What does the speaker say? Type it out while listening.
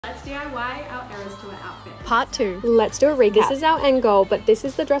let's DIY our Eras Tour outfit. Part 2. Let's do a recap. This is our end goal, but this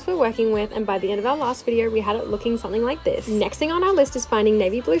is the dress we're working with, and by the end of our last video, we had it looking something like this. Next thing on our list is finding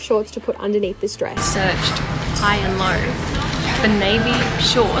navy blue shorts to put underneath this dress. Searched high and low for navy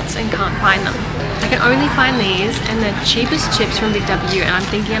shorts and can't find them. I can only find these and the cheapest chips from Big W, and I'm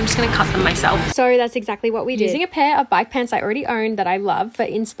thinking I'm just gonna cut them myself. So that's exactly what we did. Using a pair of bike pants I already owned that I love for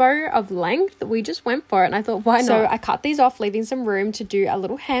inspo of length, we just went for it, and I thought, why not? So I cut these off, leaving some room to do a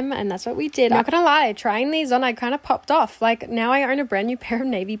little hem, and that's what we did. Not gonna lie, trying these on, I kind of popped off. Like, now I own a brand new pair of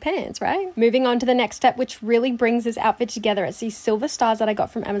navy pants, right? Moving on to the next step, which really brings this outfit together. It's these silver stars that I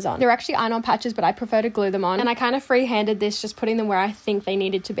got from Amazon. They're actually iron-on patches, but I prefer to glue them on, and I kind of free-handed this, just putting them where I think they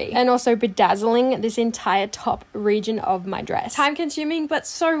needed to be, and also bedazzling this entire top region of my dress. Time consuming, but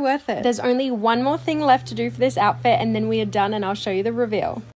so worth it. There's only one more thing left to do for this outfit, and then we are done, and I'll show you the reveal.